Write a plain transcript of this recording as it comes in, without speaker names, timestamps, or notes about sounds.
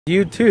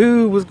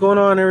YouTube, what's going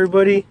on,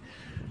 everybody?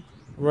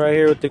 I'm right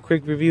here with the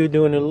quick review,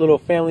 doing a little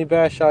family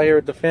bash out here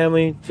with the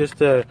family. Just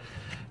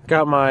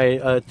got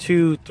my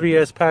two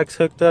 3S packs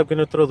hooked up,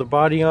 gonna throw the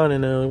body on,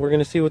 and we're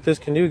gonna see what this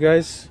can do,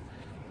 guys.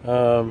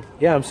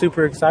 Yeah, I'm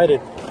super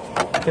excited.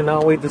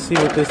 Cannot wait to see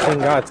what this thing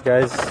got,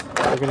 guys.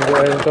 We're gonna go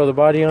ahead and throw the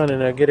body on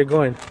and get it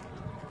going.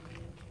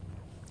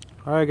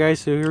 Alright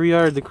guys, so here we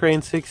are, the Kraton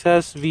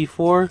 6S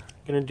V4.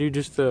 Gonna do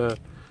just a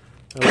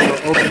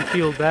little open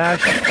field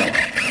bash.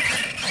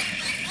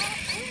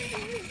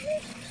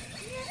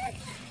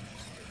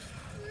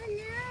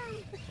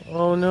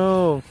 Oh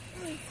no.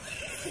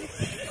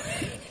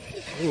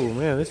 Oh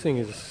man, this thing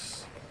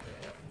is...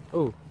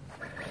 Oh.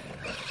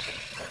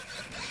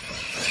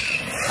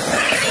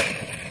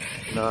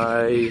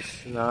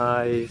 Nice,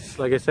 nice.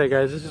 Like I said,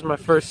 guys, this is my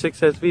first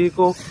 6S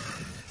vehicle.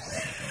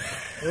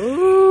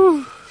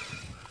 Ooh.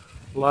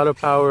 A lot of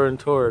power and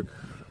torque.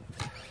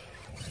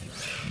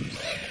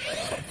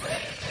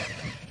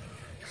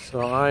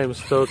 So I am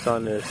stoked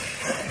on this.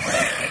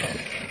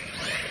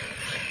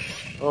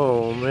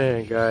 Oh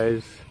man,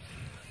 guys.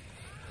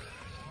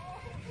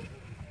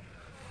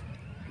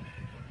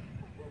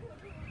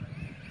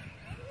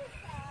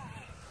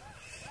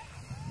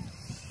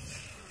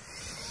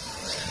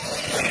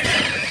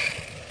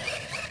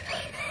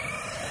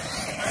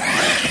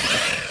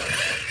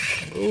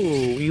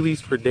 Ooh,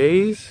 wheelies for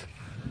days.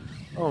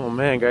 Oh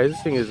man, guys,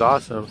 this thing is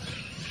awesome.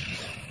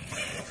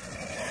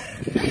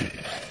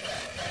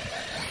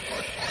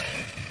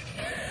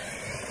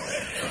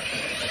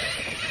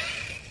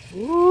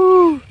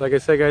 Woo! Like I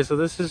said, guys, so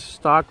this is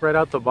stock right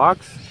out the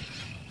box.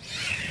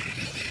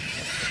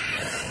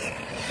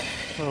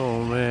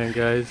 Oh man,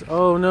 guys.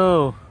 Oh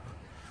no.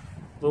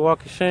 The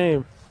walk of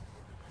shame.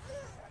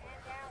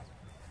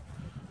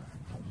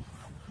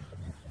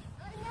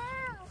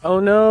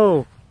 Oh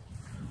no.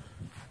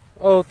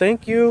 Oh,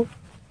 thank you.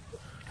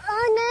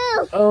 Oh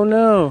no. Oh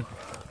no.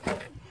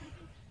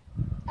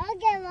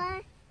 Okay,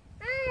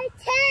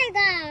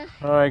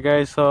 Alright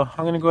guys, so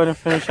I'm gonna go ahead and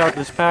finish out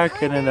this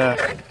pack, and then I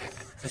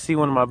see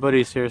one of my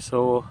buddies here,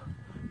 so we'll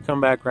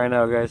come back right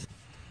now, guys.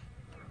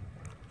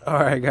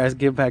 Alright guys,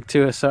 get back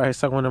to it. Sorry, I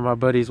saw one of my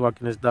buddies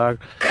walking his dog.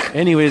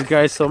 Anyways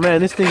guys, so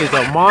man, this thing is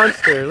a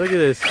monster. Look at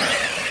this.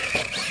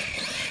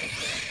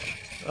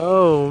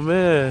 Oh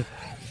man.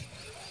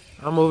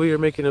 I'm over here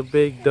making a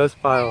big dust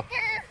pile.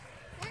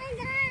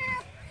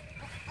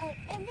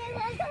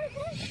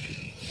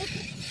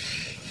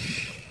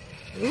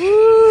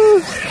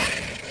 Woo!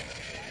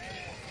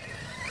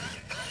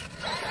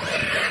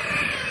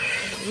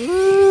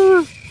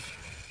 Woo!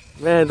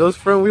 Man, those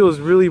front wheels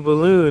really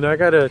balloon. I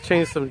gotta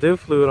change some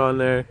diff fluid on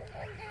there.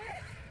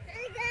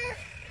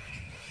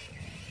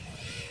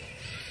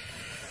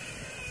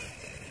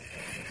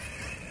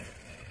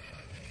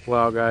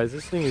 Wow, guys,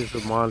 this thing is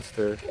a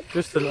monster.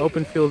 Just an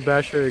open field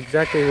basher,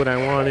 exactly what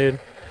I wanted.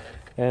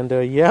 And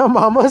yeah,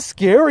 mama,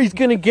 Scary's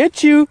gonna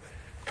get you.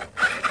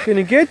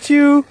 Gonna get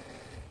you.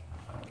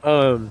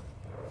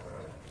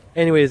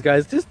 Anyways,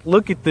 guys, just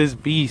look at this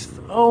beast.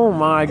 Oh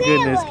my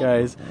goodness,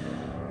 guys.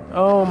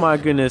 Oh my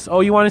goodness. Oh,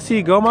 you want to see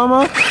it go,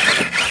 mama?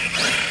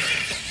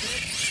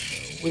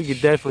 We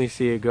could definitely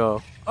see it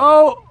go.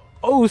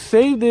 Oh,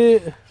 saved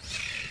it.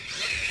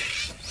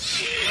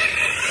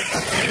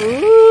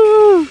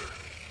 Woo.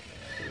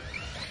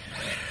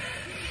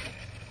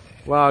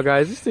 Wow,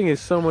 guys, this thing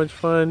is so much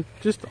fun.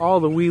 Just all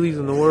the wheelies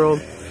in the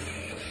world.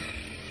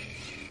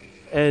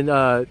 And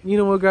you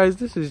know what, guys,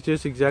 this is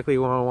just exactly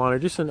what I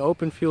wanted. Just an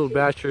open field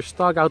basher,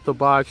 stock out the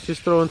box,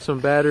 just throw in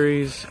some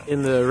batteries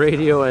in the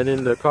radio and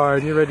in the car,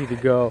 and you're ready to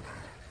go.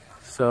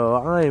 So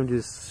I am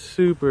just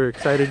super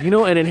excited, you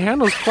know, and it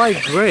handles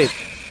quite great.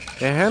 It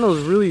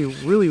handles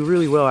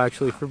really well,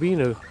 actually. For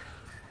being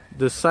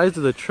the size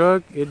of the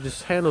truck, it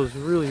just handles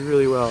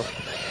really well.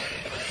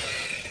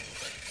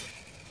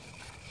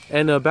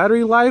 And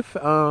battery life,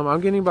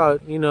 I'm getting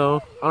about, you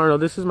know, I don't know,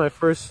 this is my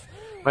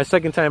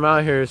second time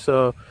out here,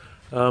 so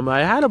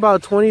I had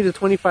about 20 to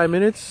 25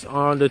 minutes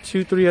on the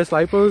two 3S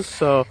lipos,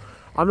 so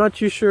I'm not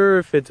too sure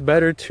if it's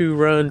better to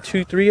run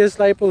two 3S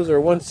lipos or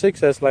one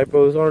 6S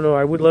lipos. I don't know.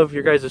 I would love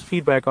your guys'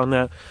 feedback on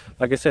that.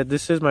 Like I said,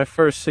 this is my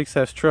first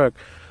 6S truck.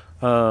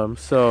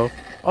 So,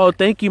 oh,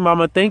 thank you,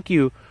 mama. Thank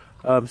you.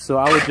 So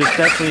I would just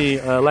definitely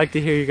like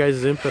to hear you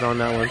guys' input on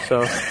that one.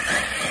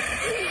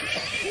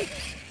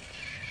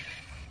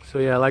 So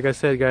yeah, like I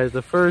said, guys,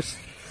 the first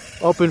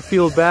open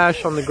field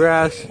bash on the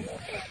grass.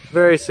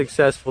 Very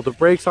successful. The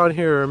brakes on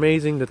here are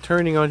amazing. The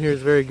turning on here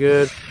is very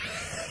good.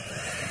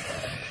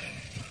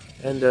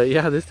 And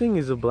yeah, this thing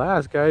is a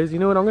blast, guys. You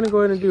know what? I'm going to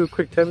go ahead and do a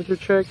quick temperature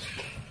check,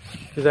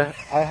 because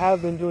I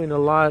have been doing a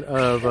lot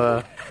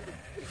of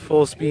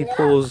full speed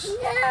pulls.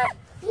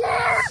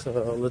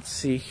 So let's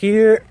see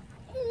here.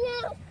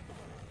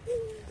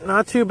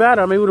 Not too bad.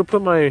 I'm able to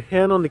put my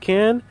hand on the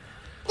can.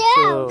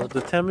 So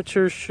the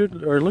temperatures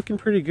are looking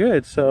pretty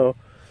good. So,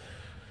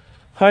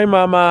 hi,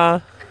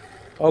 mama.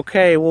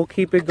 Okay, we'll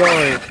keep it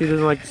going. She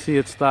doesn't like to see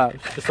it stop.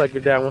 Just like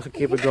your dad wants to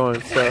keep it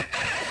going.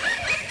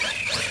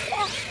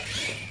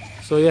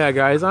 So yeah,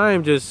 guys, I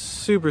am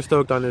just super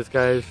stoked on this,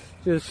 guys.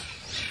 Just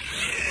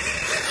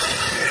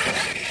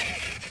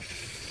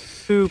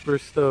super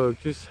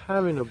stoked, just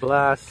having a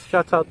blast.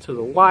 Shouts out to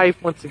the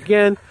wife once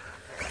again.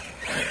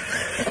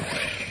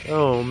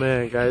 Oh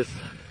man, guys,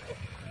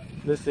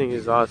 this thing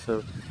is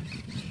awesome.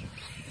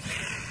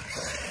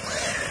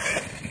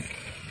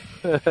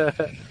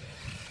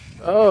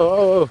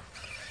 Oh.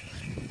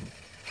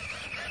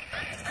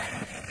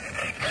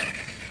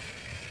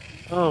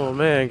 Oh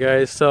man,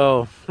 guys,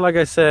 so like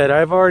I said,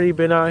 I've already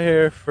been out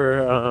here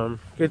for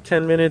good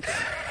 10 minutes,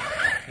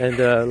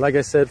 and like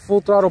I said, full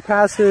throttle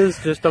passes.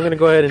 Just I'm gonna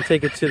go ahead and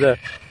take it to the,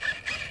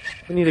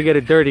 we need to get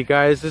it dirty,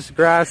 guys. This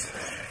grass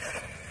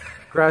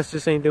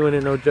just ain't doing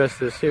it no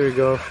justice. Here we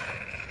go.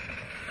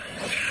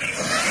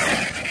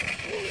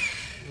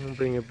 I'm gonna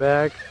bring it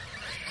back.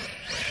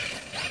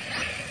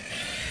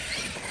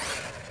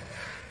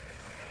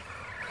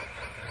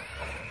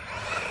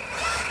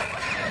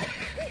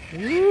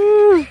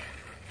 Woo!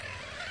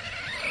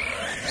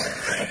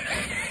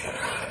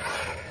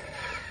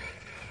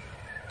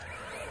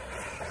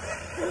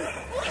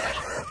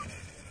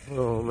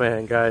 Oh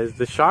man, guys,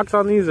 the shocks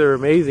on these are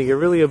amazing. It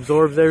really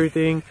absorbs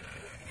everything.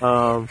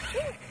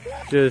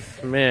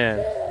 Just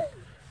man,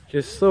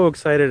 just so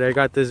excited I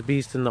got this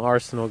beast in the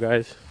arsenal,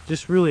 guys.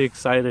 Just really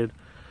excited.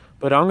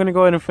 But I'm gonna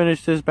go ahead and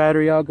finish this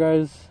battery out,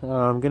 guys.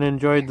 I'm gonna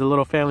enjoy the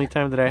little family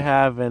time that I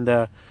have, and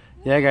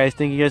yeah, guys,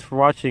 thank you guys for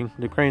watching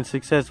the Kraton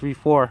 6S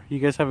V4. You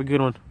guys have a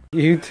good one.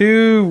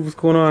 YouTube, what's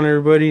going on,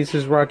 everybody? This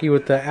is Rocky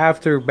with the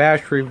after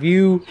bash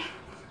review.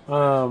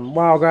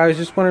 Wow, guys,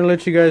 just wanted to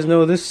let you guys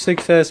know this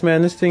 6S,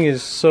 man, this thing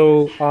is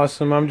so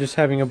awesome. I'm just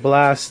having a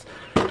blast.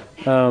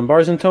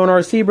 Bars and Tone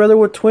RC, brother,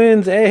 with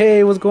twins.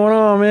 Hey, what's going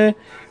on, man?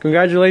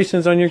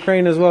 Congratulations on your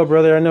Kraton as well,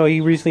 brother. I know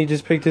he recently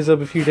just picked this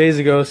up a few days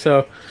ago,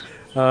 so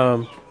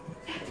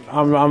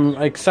I'm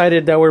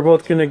excited that we're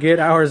both gonna get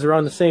ours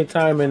around the same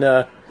time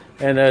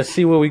and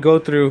see what we go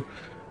through.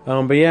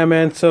 But yeah,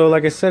 man, so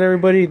like I said,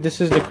 everybody,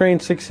 this is the Kraton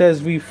 6S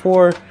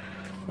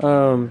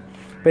V4.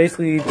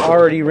 Basically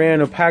already ran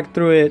a pack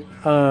through it,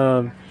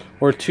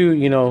 or two,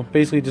 you know,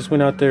 basically just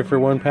went out there for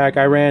one pack.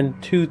 I ran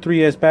 2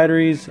 3S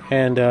batteries,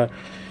 and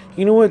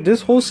you know what,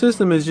 this whole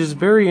system is just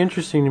very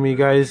interesting to me,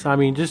 guys. I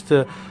mean, just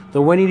the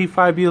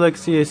 185 BLX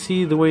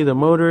CSC, the way the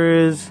motor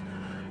is,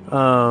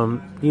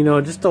 you know,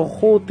 just the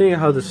whole thing,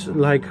 how this,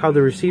 like how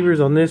the receivers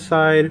on this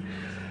side,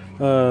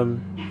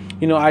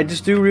 you know, I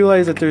just do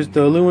realize that there's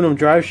the aluminum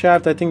drive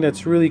shaft. I think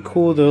that's really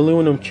cool. The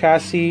aluminum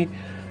chassis,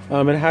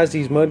 it has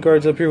these mud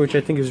guards up here, which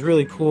I think is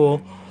really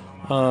cool.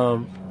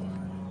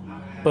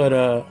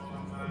 But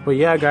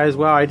yeah, guys,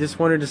 wow, I just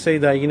wanted to say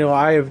that, you know,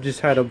 I have just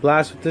had a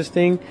blast with this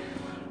thing,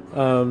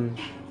 and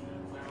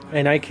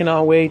I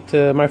cannot wait.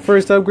 My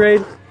first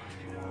upgrade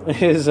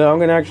is I'm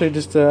gonna actually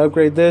just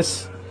upgrade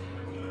this,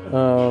 you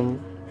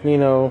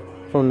know,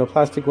 from the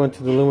plastic one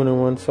to the aluminum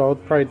one. So I'll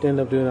probably end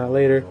up doing that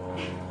later.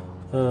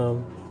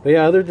 But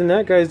yeah, other than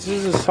that, guys, this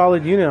is a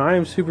solid unit. I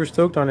am super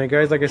stoked on it,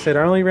 guys. Like I said,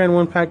 I only ran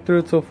one pack through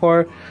it so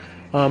far.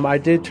 I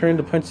did turn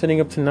the punch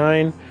setting up to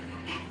 9.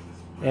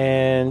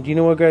 And you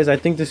know what, guys? I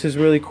think this is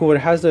really cool. It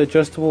has the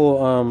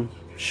adjustable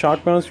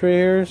shock mounts right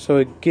here, so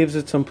it gives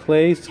it some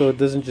play so it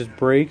doesn't just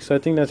break. So I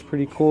think that's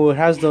pretty cool. It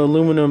has the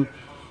aluminum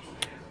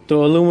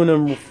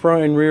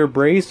front and rear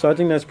brace, so I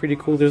think that's pretty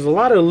cool. There's a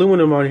lot of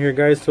aluminum on here,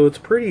 guys, so it's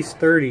pretty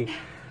sturdy,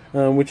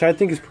 which I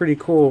think is pretty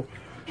cool.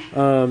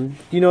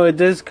 You know, it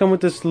does come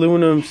with this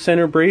aluminum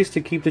center brace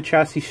to keep the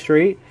chassis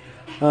straight.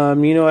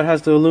 You know, it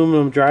has the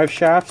aluminum drive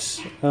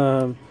shafts.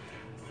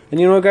 And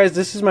you know what, guys,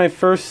 this is my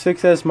first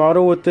 6S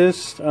model with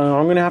this.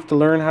 I'm gonna have to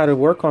learn how to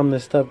work on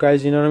this stuff,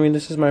 guys. You know what I mean?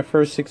 This is my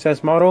first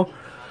 6S model.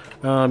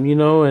 You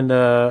know, and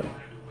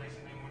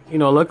you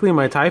know, luckily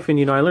my Typhon,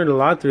 you know, I learned a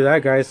lot through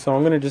that, guys. So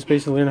I'm gonna just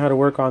basically learn how to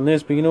work on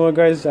this. But you know what,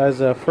 guys, as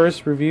a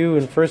first review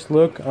and first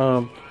look,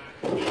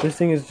 this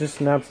thing is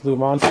just an absolute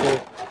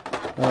monster.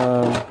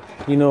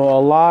 You know, a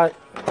lot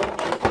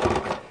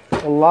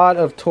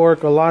of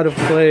torque, a lot of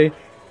play,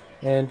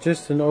 and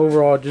just an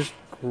overall just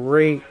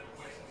great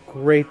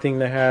thing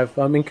to have.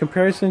 In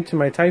comparison to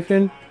my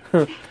Typhon,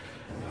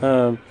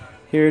 here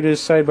it is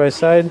side by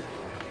side.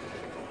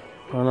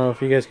 I don't know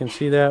if you guys can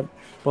see that.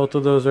 Both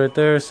of those right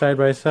there, side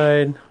by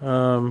side.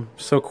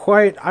 So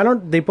quite,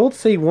 they both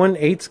say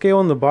 1/8 scale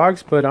in the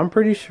box, but I'm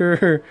pretty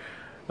sure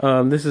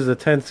this is a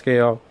 10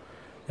 scale.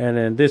 And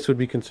then this would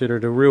be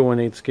considered a real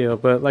 1/8 scale.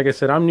 But like I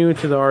said, I'm new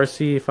to the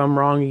RC. If I'm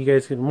wrong, you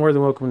guys are more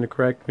than welcome to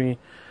correct me.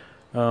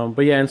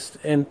 But yeah,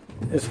 and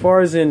as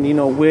far as in, you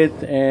know,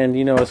 width, and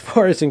you know, as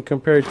far as in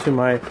compared to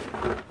my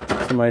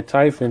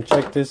Typhon,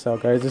 check this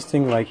out, guys. This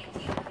thing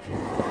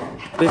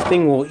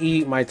will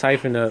eat my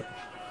Typhon up.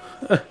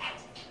 Look at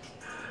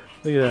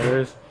that.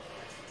 There's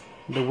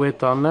the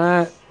width on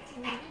that.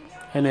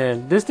 And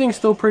then this thing's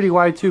still pretty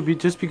wide too,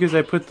 just because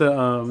I put the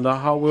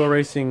Hot Wheel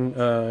Racing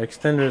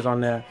extenders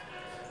on that.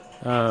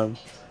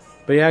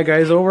 But yeah,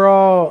 guys,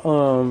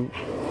 overall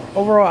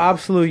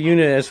absolute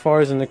unit as far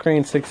as in the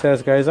Kraton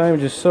 6S, guys. I am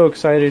just so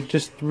excited,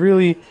 just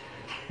really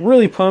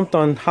pumped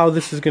on how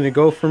this is going to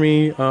go for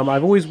me.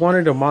 I've always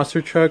wanted a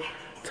monster truck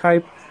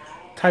type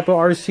of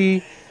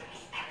RC,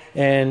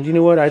 And you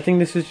know what? I think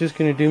this is just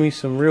going to do me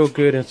some real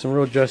good and some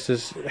real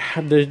justice.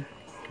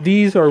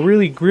 These are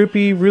really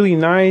grippy, really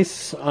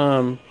nice.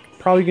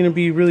 Probably going to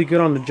be really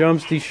good on the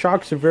jumps. These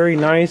shocks are very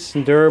nice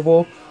and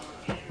durable.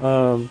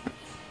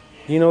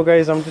 You know,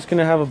 guys, I'm just going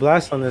to have a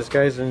blast on this,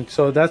 guys. And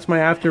so that's my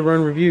after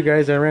run review,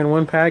 guys. I ran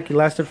one pack. It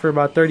lasted for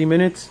about 30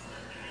 minutes.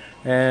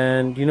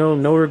 And, you know,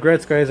 no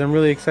regrets, guys. I'm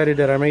really excited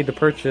that I made the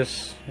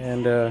purchase.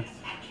 And,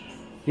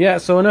 yeah,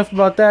 so enough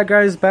about that,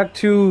 guys. Back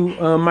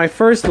to my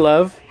first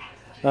love,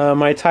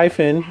 my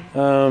Typhon.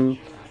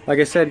 Like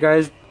I said,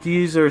 guys,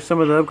 these are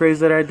some of the upgrades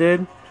that I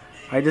did.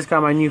 I just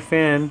got my new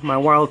fan, my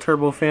Wild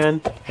Turbo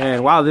fan.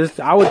 And, wow,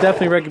 I would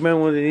definitely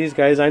recommend one of these,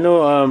 guys. I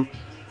know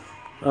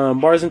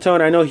Bars and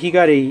Tone, I know he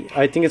got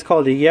I think it's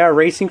called a Yeah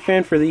Racing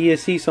fan for the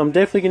ESC. So I'm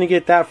definitely going to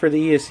get that for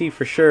the ESC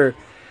for sure.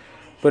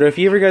 But if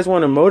you ever guys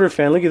want a motor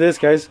fan, look at this,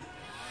 guys.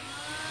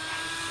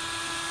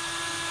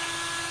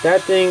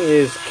 That thing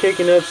is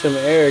kicking up some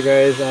air,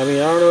 guys. I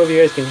mean, I don't know if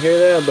you guys can hear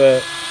that,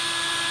 but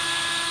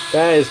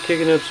that is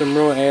kicking up some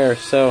real air.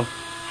 So,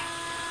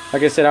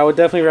 like I said, I would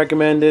definitely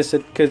recommend this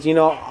because, you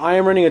know, I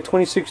am running a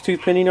 26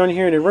 tooth pinion on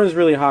here, and it runs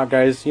really hot,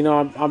 guys. You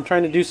know, I'm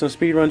trying to do some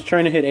speed runs,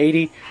 trying to hit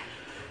 80.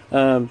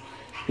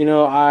 You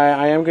know,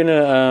 I am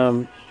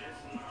gonna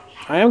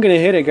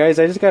hit it, guys.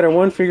 I just gotta,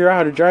 one, figure out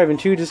how to drive, and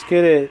two, just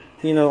get it,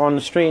 you know, on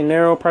the straight and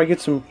narrow. Probably get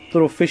some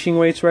little fishing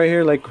weights right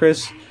here, like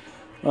Chris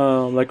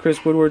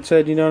Woodward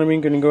said. You know what I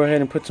mean? Gonna go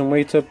ahead and put some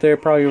weights up there,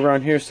 probably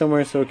around here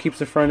somewhere, so it keeps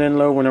the front end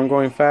low when I'm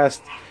going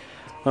fast.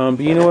 But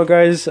you know what,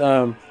 guys?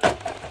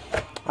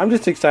 I'm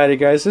just excited,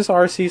 guys. This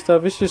RC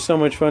stuff, it's just so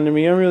much fun to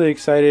me. I'm really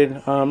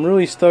excited. I'm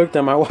really stoked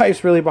that my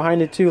wife's really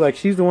behind it too. Like,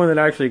 she's the one that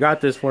actually got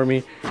this for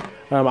me.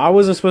 I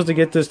wasn't supposed to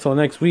get this till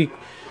next week.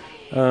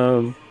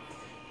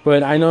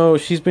 But I know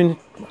she's been,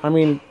 I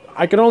mean,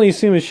 I can only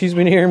assume that she's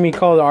been hearing me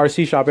call the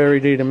RC shop every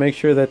day to make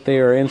sure that they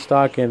are in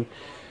stock. And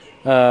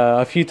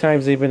a few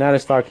times they've been out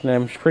of stock, and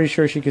I'm pretty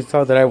sure she could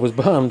tell that I was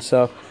bummed.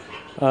 So,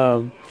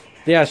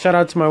 yeah, shout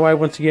out to my wife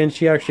once again.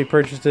 She actually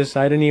purchased this.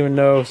 I didn't even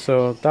know.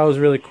 So that was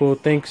really cool.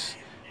 Thanks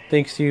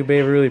to you,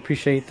 babe. I really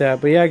appreciate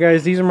that. But yeah,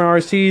 guys, these are my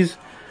RCs.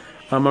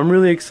 I'm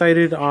really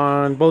excited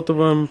on both of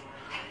them.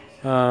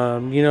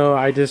 You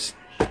know,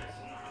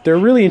 they're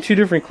really in two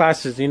different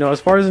classes. You know, as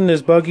far as in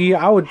this buggy,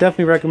 I would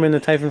definitely recommend the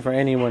Typhon for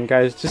anyone,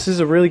 guys. This is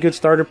a really good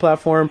starter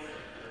platform.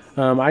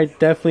 I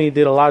definitely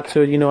did a lot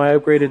to it. You know, I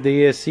upgraded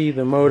the ESC,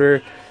 the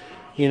motor,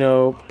 you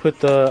know, put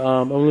the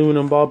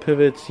aluminum ball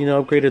pivots, you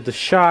know, upgraded the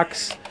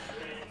shocks,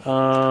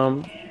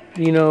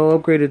 you know,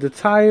 upgraded the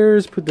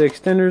tires, put the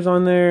extenders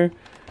on there.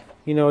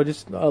 You know,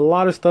 just a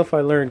lot of stuff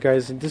I learned,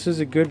 guys. And this is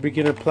a good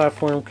beginner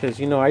platform because,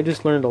 you know, I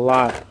just learned a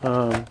lot.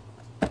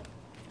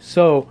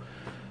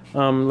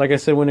 Like I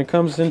said, when it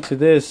comes into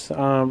this,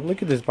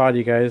 look at this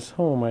body, guys.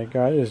 Oh my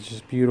god, it's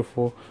just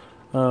beautiful.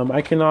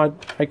 I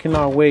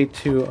cannot wait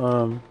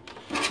to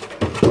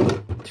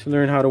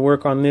learn how to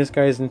work on this,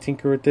 guys, and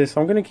tinker with this.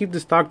 I'm gonna keep the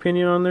stock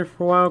pinion on there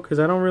for a while because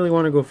I don't really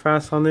want to go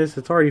fast on this.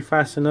 It's already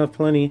fast enough,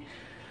 plenty.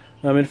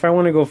 And if I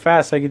want to go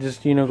fast, I could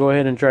just, you know, go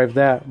ahead and drive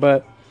that.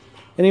 But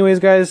anyways,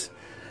 guys,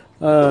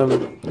 you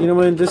know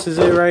what, this is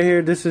it right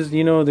here. This is,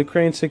 you know, the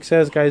Crane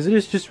 6S, guys. It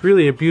is just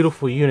really a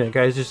beautiful unit,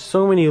 guys. Just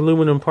so many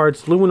aluminum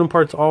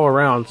parts all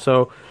around.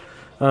 So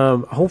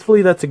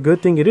hopefully that's a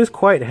good thing. It is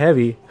quite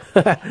heavy.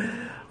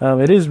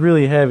 It is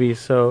really heavy.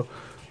 So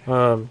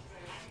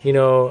you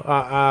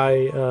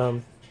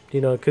know,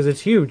 you know, because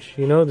it's huge.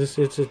 You know, it's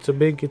a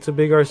big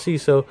RC.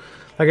 So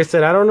like I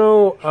said, I don't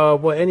know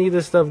what any of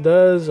this stuff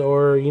does,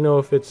 or, you know,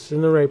 if it's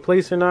in the right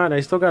place or not. I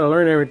still got to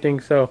learn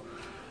everything. So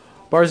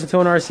Bars and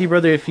Tone RC,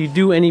 brother, if you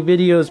do any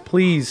videos,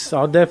 please,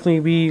 I'll definitely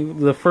be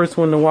the first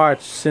one to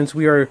watch, since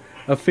we are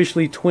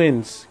officially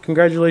twins.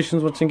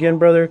 Congratulations once again,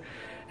 brother,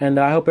 and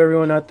I hope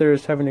everyone out there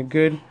is having a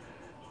good,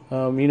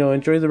 you know,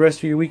 enjoy the rest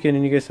of your weekend,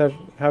 and you guys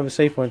have a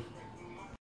safe one.